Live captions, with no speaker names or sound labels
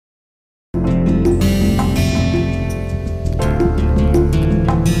Yes,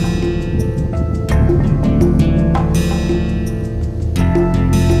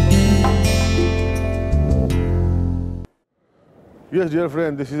 dear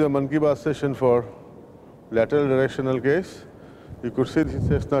friend, this is a Mann Ki Baat session for lateral directional case. You could see this is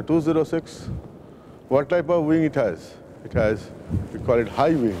Cessna 206. What type of wing it has? It has, we call it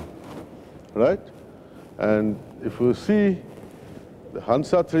high wing, right? And if you see the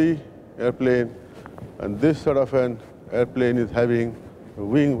Hansa 3 airplane, and this sort of an airplane is having a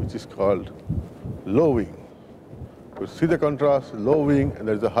wing which is called low wing. You see the contrast, low wing, and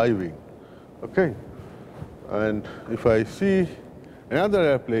there's a high wing, okay? And if I see another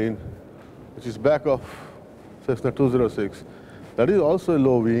airplane, which is back of Cessna 206, that is also a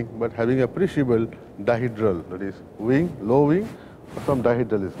low wing, but having appreciable dihedral, that is wing, low wing, or some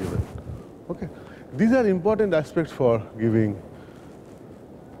dihedral is given. Okay, these are important aspects for giving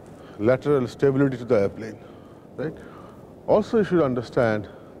lateral stability to the airplane, right? Also, you should understand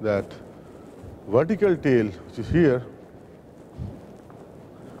that vertical tail, which is here,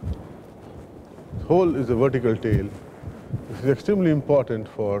 whole is a vertical tail. This is extremely important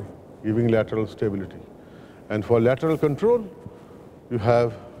for giving lateral stability. And for lateral control, you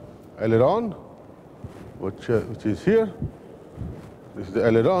have aileron, which is here. This is the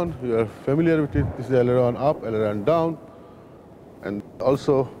aileron. You are familiar with it. This is the aileron up, aileron down. And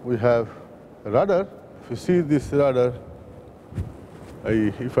also we have a rudder. If you see this rudder,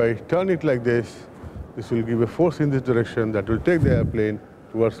 if I turn it like this will give a force in this direction that will take the airplane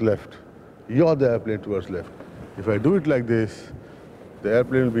towards left, yaw the airplane towards left. If I do it like this, the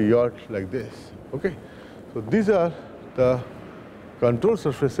airplane will be yawed like this, okay? So these are the control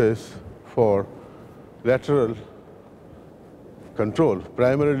surfaces for lateral control.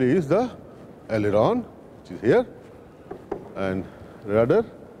 Primarily is the aileron, which is here, and rudder,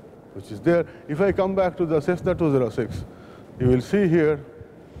 which is there. If I come back to the Cessna 206, you will see here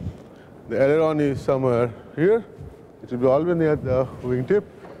the aileron is somewhere here. It will be always near the wingtip.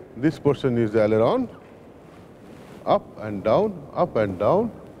 This portion is the aileron, up and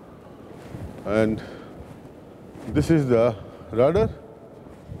down, and this is the rudder.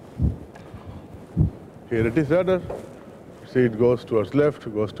 Here it is rudder. See, it goes towards left,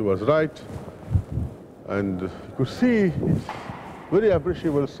 goes towards right, and you could see it's very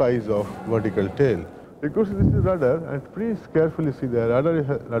appreciable size of vertical tail. You could see this is rudder, and please carefully see the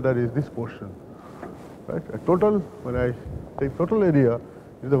rudder is this portion, right? A total, when I take total area,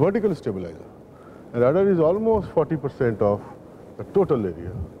 is the vertical stabilizer. And rudder is almost 40% of the total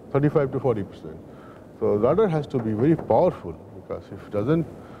area, 35 to 40%. So rudder has to be very powerful, because if it doesn't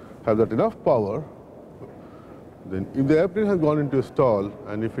have that enough power, then if the airplane has gone into a stall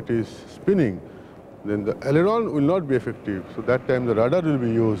and if it is spinning, then the aileron will not be effective. So that time the rudder will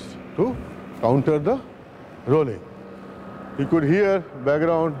be used to counter the rolling. You could hear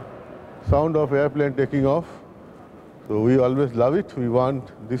background sound of airplane taking off. So we always love it. We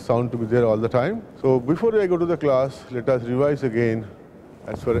want this sound to be there all the time. So before I go to the class, let us revise again.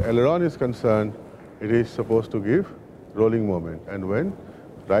 As far as aileron is concerned, it is supposed to give rolling moment. And when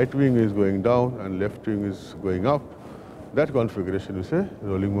right wing is going down and left wing is going up, that configuration we say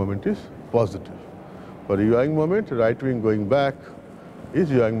rolling moment is positive. For yawing moment, right wing going back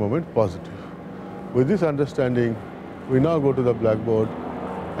is yawing moment positive. With this understanding, we now go to the blackboard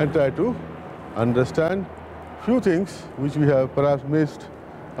and try to understand few things which we have perhaps missed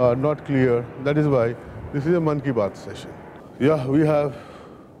or not clear. That is why this is a Mann Ki Baat session. Yeah, we have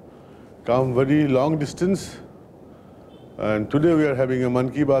come very long distance, and today we are having a Mann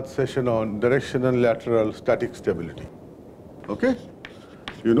Ki Baat session on directional lateral static stability. Okay?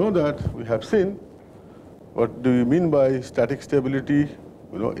 You know that we have seen what do you mean by static stability.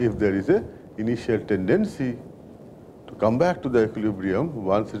 You know, if there is a initial tendency to come back to the equilibrium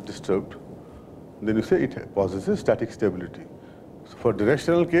once it's disturbed, then you say it possesses static stability. So for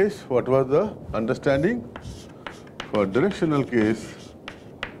directional case, what was the understanding? For directional case,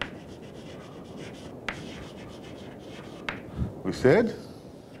 we said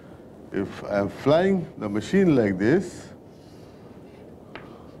if I am flying the machine like this,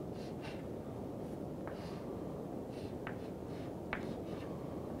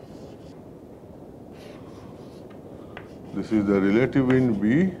 this is the relative wind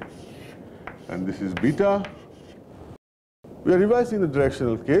B, and this is beta. We are revising the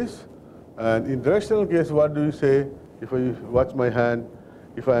directional case, and in directional case, what do you say? If I watch my hand,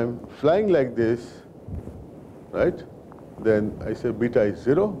 if I am flying like this, right, then I say beta is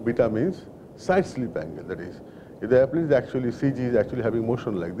 0. Beta means side slip angle, that is, if the airplane is actually, CG is actually having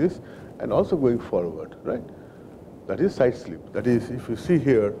motion like this and also going forward, right? That is side slip. That is, if you see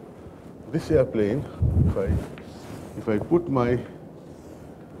here, this airplane, if I put my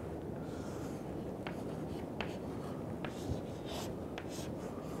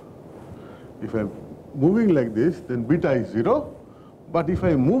if I'm moving like this, then beta is 0. But if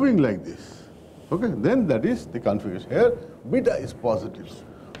I'm moving like this, okay, then that is the configuration. Here, beta is positive.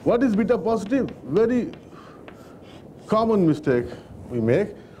 What is beta positive? Very common mistake we make.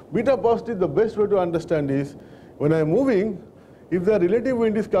 Beta positive, the best way to understand is, when I'm moving, if the relative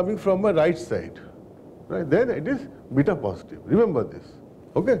wind is coming from my right side, right, then it is beta positive. Remember this,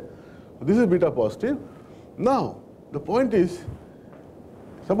 okay? This is beta positive. Now, the point is,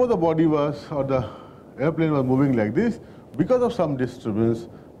 suppose the body was, or the airplane was moving like this, because of some disturbance,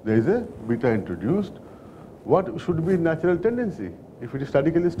 there is a beta introduced. What should be natural tendency if it is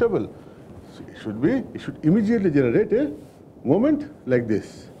statically stable? So it should immediately generate a moment like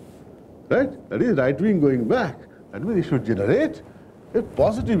this, right? That is right wing going back. That means it should generate a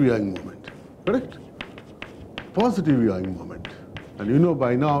positive yawing moment, correct? Positive yawing moment. And you know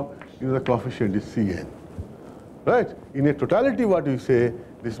by now, you know the coefficient is Cn, right? In a totality, what we say,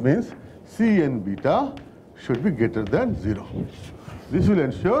 this means Cn beta should be greater than 0. This will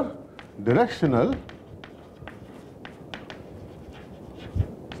ensure directional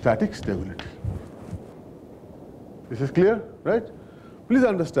static stability. This is clear, right? Please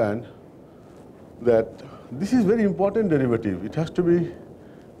understand that this is very important derivative. It has to be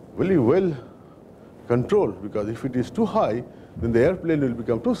very well controlled, because if it is too high, then the airplane will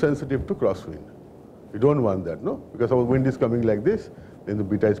become too sensitive to crosswind. You don't want that, no? Because our wind is coming like this, then the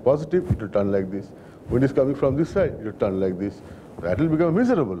beta is positive, it will turn like this. Wind is coming from this side, it will turn like this. That will become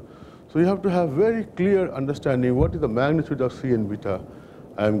miserable. So you have to have very clear understanding what is the magnitude of Cn beta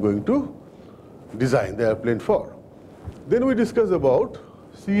I am going to design the airplane for. Then we discuss about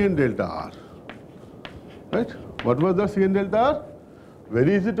Cn delta R, right? What was the Cn delta R?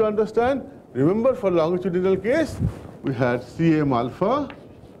 Very easy to understand. Remember, for longitudinal case, we had Cm alpha,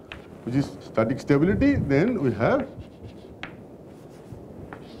 which is static stability. Then we have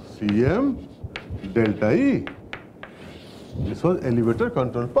Cm delta E. This was elevator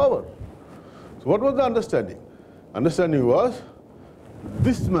control power. So what was the understanding? Understanding was,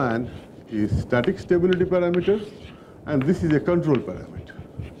 this man is static stability parameter, and this is a control parameter.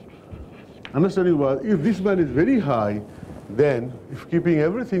 Understanding was, if this man is very high, then if keeping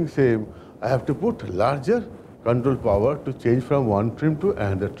everything same, I have to put larger control power to change from one trim to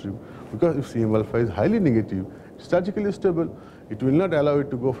another trim. Because if Cm alpha is highly negative, statically stable, it will not allow it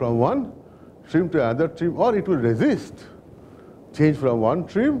to go from one trim to another trim, or it will resist change from one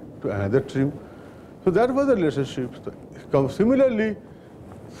trim to another trim. So that was the relationship. So similarly,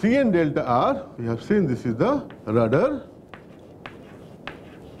 Cn delta R, we have seen this is the rudder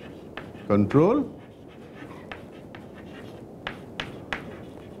control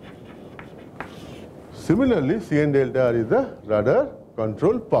Similarly, Cn delta R is the rudder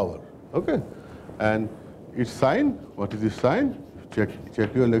control power. Okay, and its sign, what is its sign?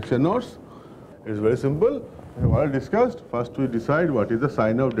 Check your lecture notes. It's very simple. We have already discussed. First, we decide what is the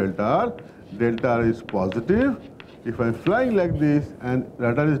sign of delta R. Delta R is positive if I'm flying like this and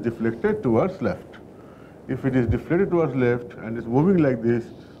rudder is deflected towards left. If it is deflected towards left and is moving like this,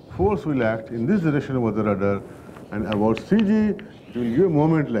 force will act in this direction over the rudder, and about CG, it will give a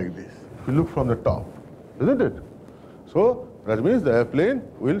moment like this. If you look from the top, isn't it? So that means the airplane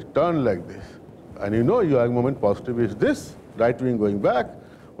will turn like this. And you know yawing moment positive is this, right wing going back,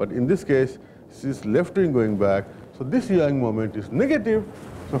 but in this case, this is left wing going back. So this yawing moment is negative.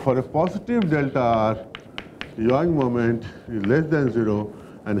 So for a positive delta R, yawing moment is less than 0,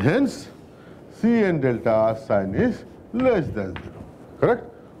 and hence Cn delta R sign is less than 0. Correct?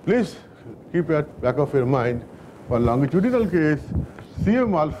 Please keep at back of your mind, for longitudinal case,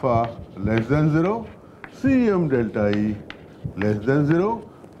 Cm alpha less than 0, Cm delta E less than 0.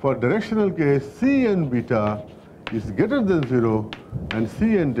 For directional case, Cn beta is greater than 0, and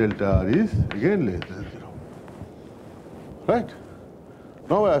Cn delta R is again less than 0. Right?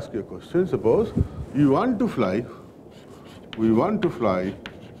 Now I ask you a question. Suppose you want to fly, we want to fly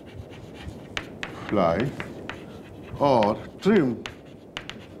or trim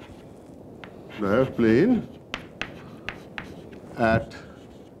the airplane at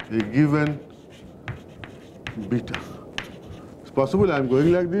a given beta. It's possible I'm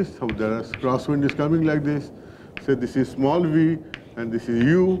going like this, so there is crosswind is coming like this. Say this is small v and this is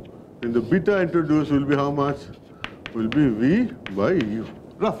u, and the beta introduced will be how much? Will be v by u,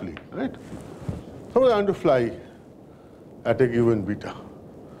 roughly, right? So I want to fly at a given beta.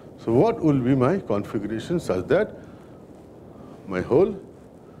 So what will be my configuration such that my whole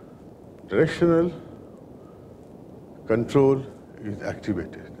directional control is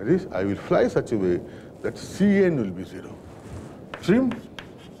activated. That is, I will fly such a way that Cn will be 0. Trim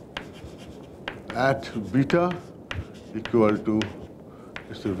at beta equal to,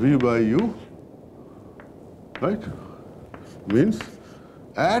 it's a V by U, right? Means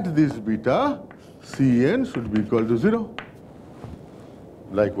at this beta, Cn should be equal to 0.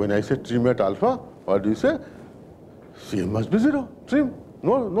 Like when I say trim at alpha, what do you say? Cn must be 0. Trim.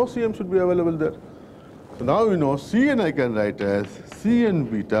 No Cn should be available there. So now we know Cn I can write as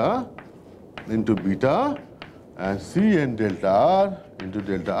Cn beta into beta and Cn delta R into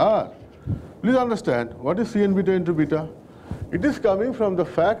delta R. Please understand, what is Cn beta into beta? It is coming from the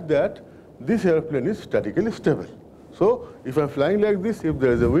fact that this airplane is statically stable. So if I'm flying like this, if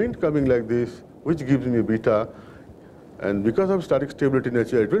there is a wind coming like this, which gives me beta, and because of static stability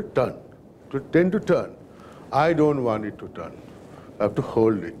nature, it will turn, it will tend to turn. I don't want it to turn. I have to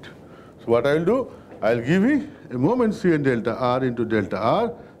hold it. So what I will do, I will give it a moment Cn delta R into delta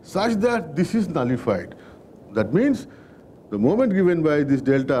R such that this is nullified. That means the moment given by this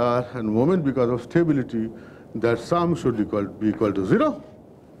delta R and moment because of stability, that sum should be equal to 0.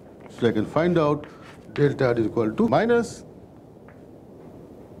 So I can find out delta R is equal to minus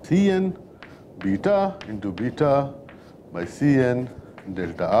Cn beta into beta by Cn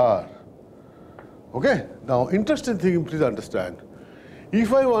delta R. Okay? Now, interesting thing, please understand.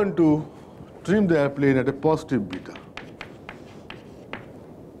 If I want to trim the airplane at a positive beta,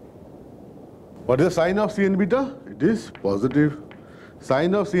 what is the sign of Cn beta? It is positive.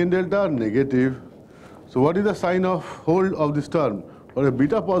 Sign of Cn delta, negative. So what is the sign of hold of this term? For a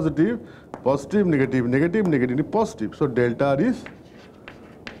beta positive, positive, negative, negative, negative, positive. So delta R is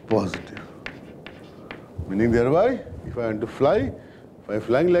positive. Meaning thereby, if I want to fly, if I am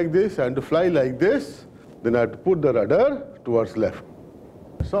flying like this, I want to fly like this, then I have to put the rudder towards left.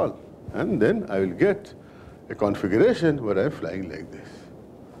 That's all. And then I will get a configuration where I am flying like this.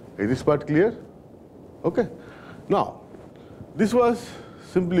 Is this part clear? Okay. Now, this was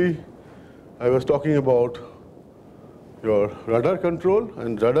simply, I was talking about your rudder control,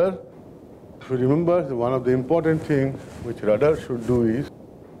 and rudder, if you remember, one of the important things which rudder should do is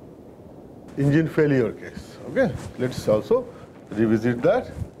engine failure case. Okay, let's also revisit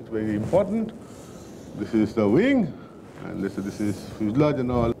that. It's very important. This is the wing, and let's say this is fuselage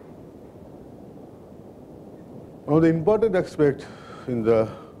and all. Now the important aspect in the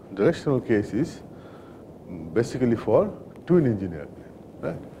directional case is basically for twin engine airplane.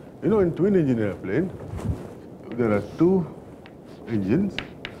 Right? You know, in twin engine airplane, there are two engines.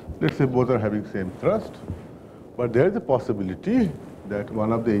 Let's say both are having same thrust, but there is a possibility that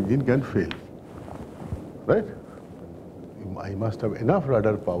one of the engine can fail. Right? I must have enough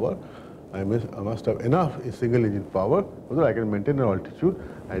rudder power. I must have enough single engine power so that I can maintain an altitude.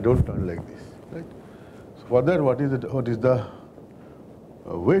 I don't turn like this. Right? So for that, what is the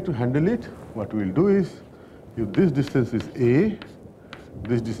way to handle it? What we will do is, if this distance is A,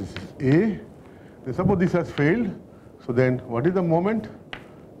 this distance is A, then suppose this has failed. So then, what is the moment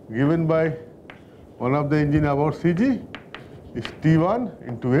given by one of the engine about CG? Is T1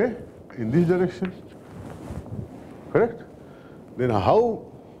 into A in this direction. Correct? Then how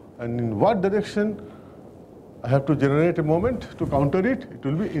and in what direction I have to generate a moment to counter it? It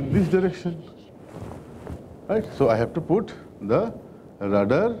will be in this direction. Right? So I have to put the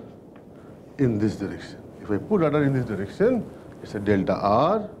rudder in this direction. If I put rudder in this direction, it's a delta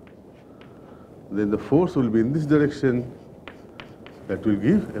R. Then the force will be in this direction. That will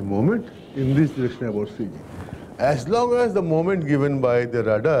give a moment in this direction about CG. As long as the moment given by the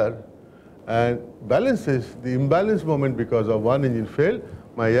rudder and balances the imbalanced moment because of one engine fail,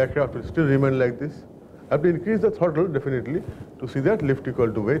 my aircraft will still remain like this. I have to increase the throttle definitely to see that lift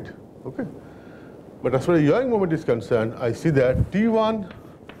equal to weight. Okay. But as far as yawing moment is concerned, I see that T1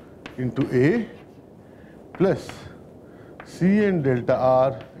 into A plus Cn delta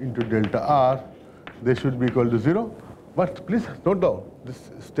R into delta R, they should be equal to 0. But please note down,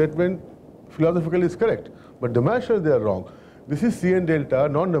 this statement philosophically is correct, but dimensionally they are wrong. This is Cn delta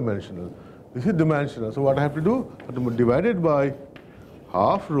non-dimensional. This is dimensional. So what I have to do? I have to divide it by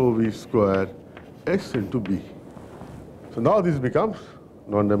half rho v square x into b. So now this becomes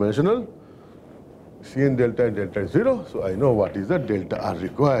non-dimensional. Cn delta and delta is 0. So I know what is the delta R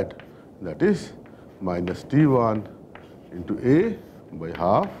required. That is minus T1 into A by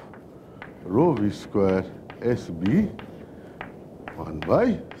half rho v square SB 1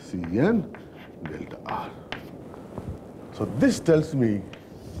 by Cn delta R. So this tells me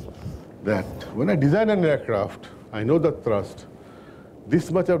that when I design an aircraft, I know the thrust,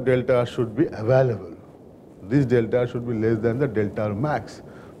 this much of delta R should be available. This delta R should be less than the delta R max,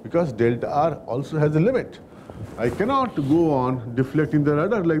 because delta R also has a limit. I cannot go on deflecting the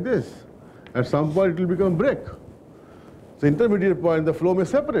rudder like this. At some point, it will become break. The intermediate point, the flow may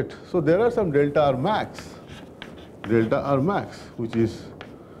separate. So there are some delta R max, which is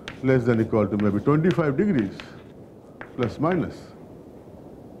less than equal to maybe 25 degrees, plus minus.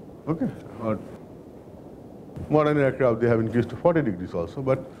 Okay? Or modern aircraft, they have increased to 40 degrees also.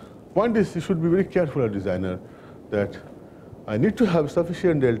 But point is, you should be very careful as a designer that I need to have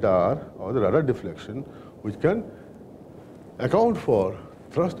sufficient delta R, or the rudder deflection, which can account for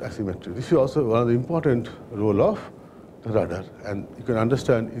thrust asymmetry. This is also one of the important role of the rudder, and you can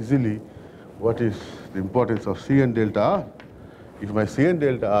understand easily what is the importance of Cn delta R. If my Cn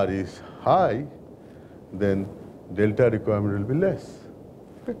delta R is high, then delta requirement will be less.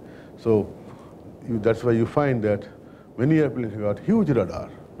 Okay? So that's why you find that many airplanes have got huge rudder,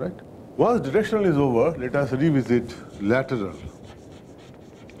 right? Once directional is over, let us revisit lateral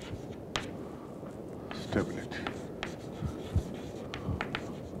stability.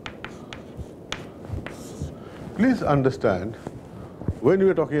 Please understand, when we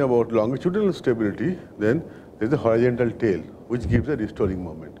are talking about longitudinal stability, then there is a horizontal tail, which gives a restoring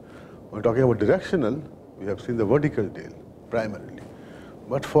moment. When we are talking about directional, we have seen the vertical tail primarily.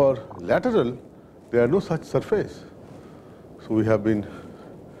 But for lateral, there are no such surface. So we have been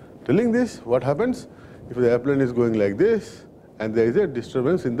telling this, what happens if the airplane is going like this, and there is a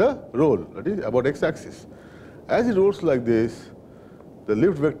disturbance in the roll, that is about x-axis. As it rolls like this, the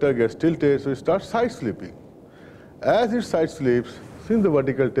lift vector gets tilted, so it starts side slipping. As it side slips, since the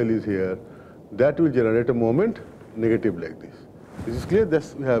vertical tail is here, that will generate a moment negative like this. This is clear.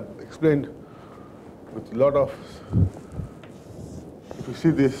 This we have explained with a lot of, if you see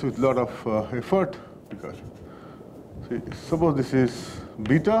this with a lot of effort, because see, suppose this is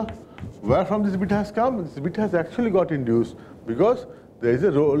beta. Where from this beta has come? This beta has actually got induced because there is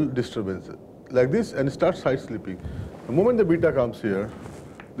a roll disturbance like this, and it starts side slipping. The moment the beta comes here,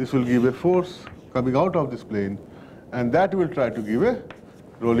 this will give a force coming out of this plane, and that will try to give a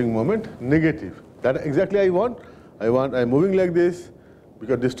rolling moment negative. That exactly I want. I'm moving like this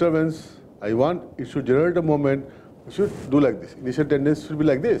because disturbance, I want it should generate a moment, it should do like this. Initial tendency should be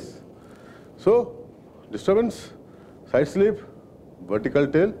like this. So disturbance, side slip, vertical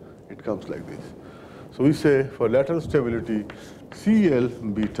tail, it comes like this. So we say for lateral stability, CL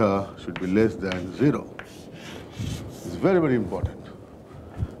beta should be less than 0. It's very, very important.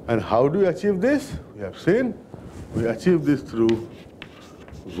 And how do we achieve this? We have seen we achieve this through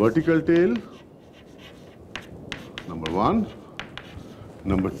vertical tail, number 1,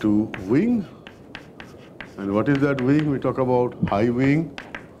 number 2, wing. And what is that wing? We talk about high wing,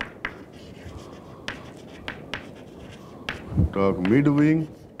 talk mid wing,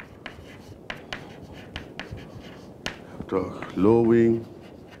 talk low wing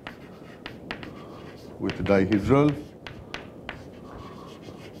with dihedral.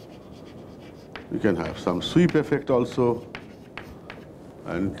 You can have some sweep effect also,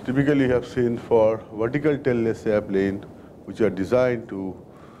 and typically you have seen for vertical tailless airplane which are designed to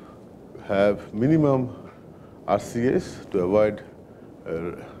have minimum RCS to avoid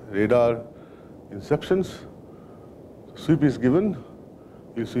radar inceptions. Sweep is given.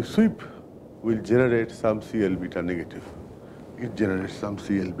 You see sweep will generate some CL beta negative. It generates some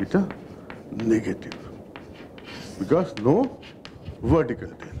CL beta negative because no vertical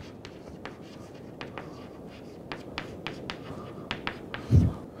tail.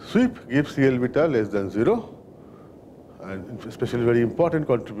 Sweep gives CL beta less than 0, and especially very important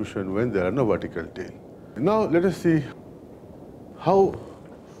contribution when there are no vertical tail. Now let us see how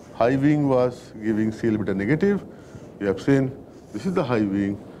high wing was giving CL beta negative. You have seen this is the high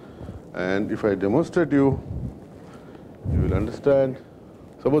wing, and if I demonstrate you will understand.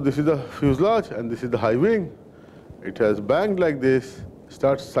 Suppose this is the fuselage and this is the high wing. It has banged like this,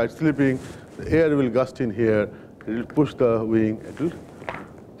 starts side slipping, the air will gust in here, it will push the wing, it will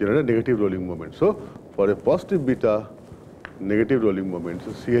generate a negative rolling moment. So for a positive beta, negative rolling moment,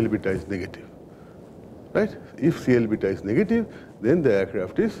 so CL beta is negative, right? If CL beta is negative, then the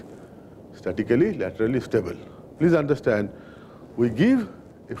aircraft is statically laterally stable. Please understand, we give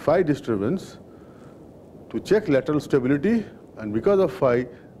a phi disturbance to check lateral stability, and because of phi,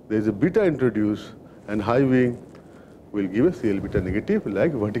 there is a beta introduced, and high wing will give a CL beta negative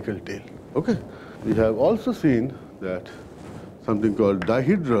like vertical tail. Okay. We have also seen that something called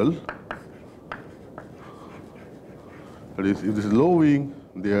dihedral, that is, if this is low wing,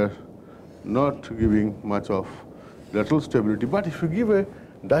 they are not giving much of lateral stability. But if you give a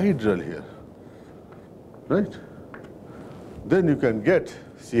dihedral here, right, then you can get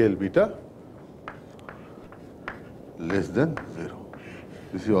CL beta less than 0.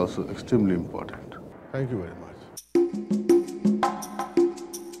 This is also extremely important. Thank you very much.